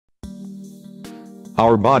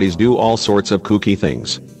Our bodies do all sorts of kooky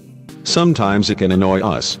things. Sometimes it can annoy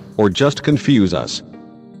us, or just confuse us.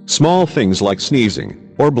 Small things like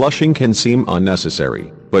sneezing or blushing can seem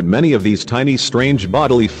unnecessary, but many of these tiny strange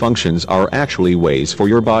bodily functions are actually ways for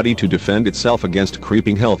your body to defend itself against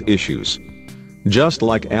creeping health issues. Just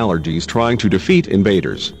like allergies trying to defeat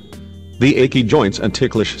invaders. The achy joints and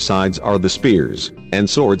ticklish sides are the spears and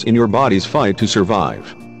swords in your body's fight to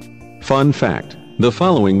survive. Fun fact: the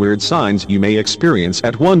following weird signs you may experience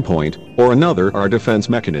at one point or another are defense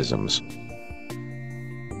mechanisms.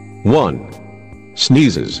 1.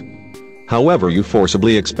 Sneezes. However you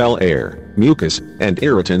forcibly expel air, mucus, and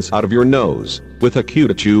irritants out of your nose, with a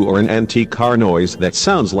cute achoo or an antique car noise that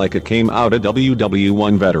sounds like it came out a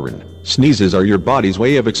WW1 veteran, sneezes are your body's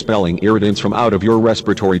way of expelling irritants from out of your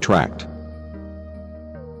respiratory tract.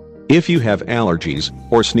 If you have allergies,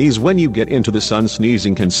 or sneeze when you get into the sun,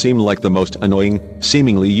 sneezing can seem like the most annoying,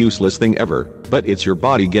 seemingly useless thing ever, but it's your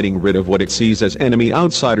body getting rid of what it sees as enemy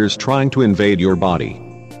outsiders trying to invade your body.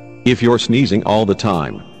 If you're sneezing all the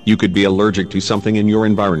time, you could be allergic to something in your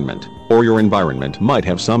environment, or your environment might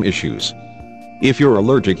have some issues. If you're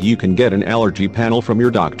allergic, you can get an allergy panel from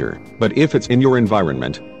your doctor, but if it's in your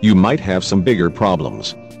environment, you might have some bigger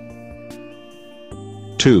problems.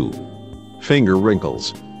 2. Finger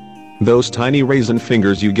wrinkles. Those tiny raisin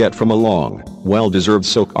fingers you get from a long, well-deserved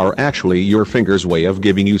soak are actually your finger's way of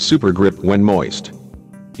giving you super grip when moist.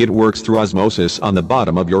 It works through osmosis on the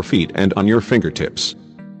bottom of your feet and on your fingertips.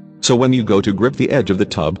 So when you go to grip the edge of the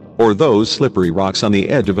tub, or those slippery rocks on the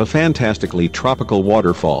edge of a fantastically tropical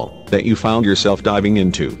waterfall that you found yourself diving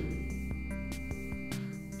into,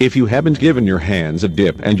 if you haven't given your hands a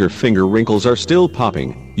dip and your finger wrinkles are still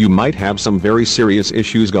popping, you might have some very serious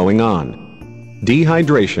issues going on.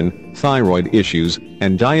 Dehydration, thyroid issues,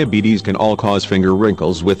 and diabetes can all cause finger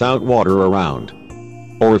wrinkles without water around.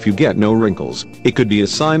 Or if you get no wrinkles, it could be a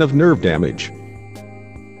sign of nerve damage.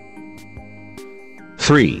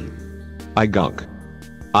 3. Eye gunk.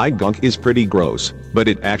 Eye gunk is pretty gross, but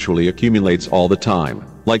it actually accumulates all the time,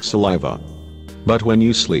 like saliva. But when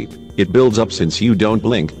you sleep, it builds up since you don't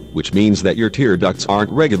blink, which means that your tear ducts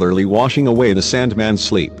aren't regularly washing away the Sandman's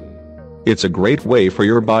sleep. It's a great way for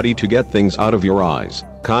your body to get things out of your eyes.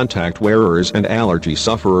 Contact wearers and allergy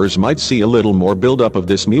sufferers might see a little more buildup of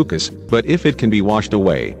this mucus, but if it can be washed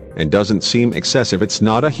away, and doesn't seem excessive, it's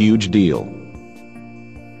not a huge deal.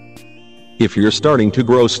 If you're starting to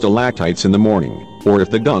grow stalactites in the morning, or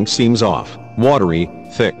if the gunk seems off, watery,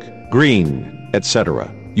 thick, green,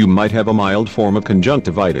 etc., you might have a mild form of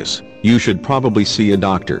conjunctivitis. You should probably see a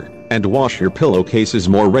doctor, and wash your pillowcases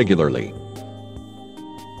more regularly.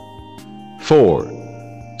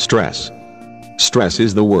 4. Stress. Stress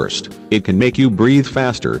is the worst. It can make you breathe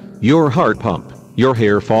faster, your heart pump, your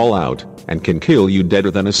hair fall out, and can kill you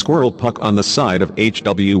deader than a squirrel puck on the side of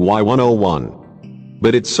HWY 101.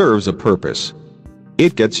 But it serves a purpose.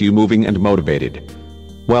 It gets you moving and motivated.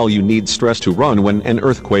 While you need stress to run when an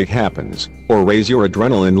earthquake happens, or raise your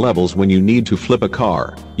adrenaline levels when you need to flip a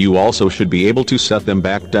car, you also should be able to set them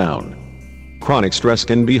back down. Chronic stress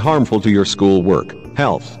can be harmful to your schoolwork,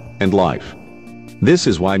 health, and life. This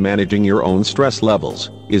is why managing your own stress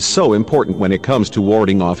levels is so important when it comes to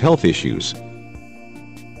warding off health issues.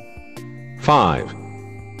 5.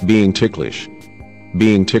 Being ticklish.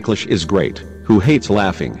 Being ticklish is great. Who hates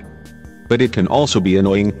laughing? But it can also be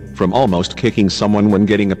annoying, from almost kicking someone when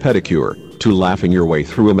getting a pedicure, to laughing your way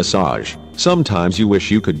through a massage. Sometimes you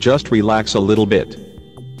wish you could just relax a little bit.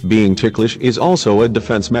 Being ticklish is also a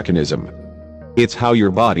defense mechanism. It's how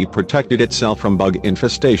your body protected itself from bug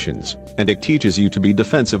infestations, and it teaches you to be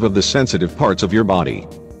defensive of the sensitive parts of your body.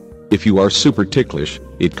 If you are super ticklish,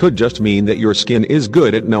 it could just mean that your skin is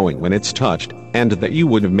good at knowing when it's touched, and that you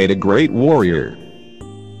would have made a great warrior.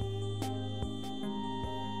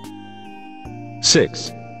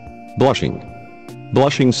 6. Blushing.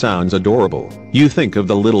 Blushing sounds adorable. You think of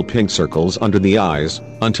the little pink circles under the eyes,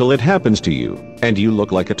 until it happens to you, and you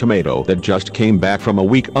look like a tomato that just came back from a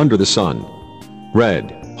week under the sun.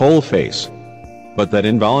 Red, whole face. But that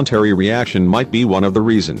involuntary reaction might be one of the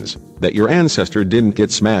reasons that your ancestor didn't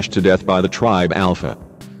get smashed to death by the tribe Alpha.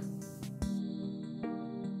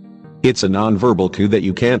 It's a nonverbal cue that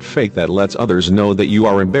you can't fake that lets others know that you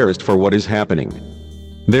are embarrassed for what is happening.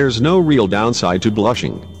 There's no real downside to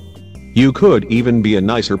blushing. You could even be a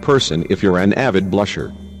nicer person if you're an avid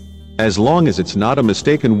blusher. As long as it's not a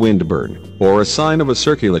mistaken windburn, or a sign of a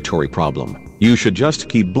circulatory problem, you should just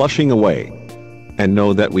keep blushing away. And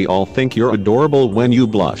know that we all think you're adorable when you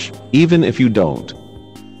blush, even if you don't.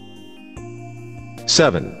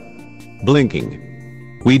 7.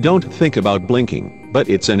 Blinking. We don't think about blinking, but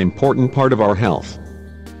it's an important part of our health.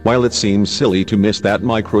 While it seems silly to miss that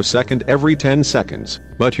microsecond every 10 seconds,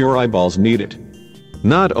 but your eyeballs need it.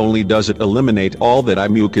 Not only does it eliminate all that eye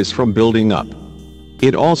mucus from building up,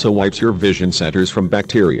 it also wipes your vision centers from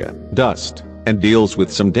bacteria, dust, and deals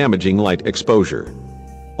with some damaging light exposure.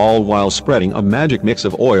 All while spreading a magic mix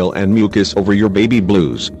of oil and mucus over your baby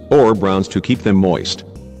blues, or browns to keep them moist.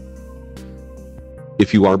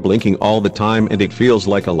 If you are blinking all the time and it feels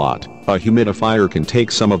like a lot, a humidifier can take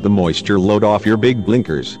some of the moisture load off your big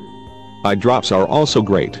blinkers. Eye drops are also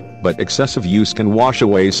great, but excessive use can wash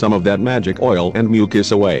away some of that magic oil and mucus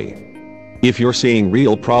away. If you're seeing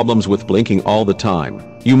real problems with blinking all the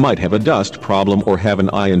time, you might have a dust problem or have an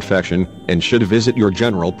eye infection, and should visit your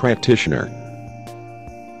general practitioner.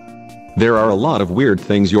 There are a lot of weird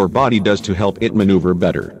things your body does to help it maneuver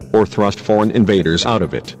better, or thrust foreign invaders out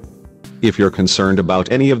of it. If you're concerned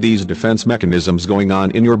about any of these defense mechanisms going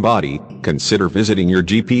on in your body, consider visiting your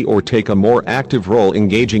GP or take a more active role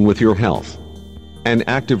engaging with your health. An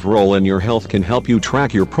active role in your health can help you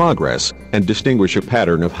track your progress, and distinguish a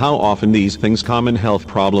pattern of how often these common health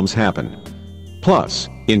problems happen. Plus,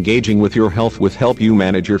 engaging with your health will help you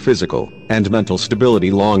manage your physical and mental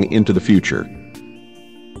stability long into the future.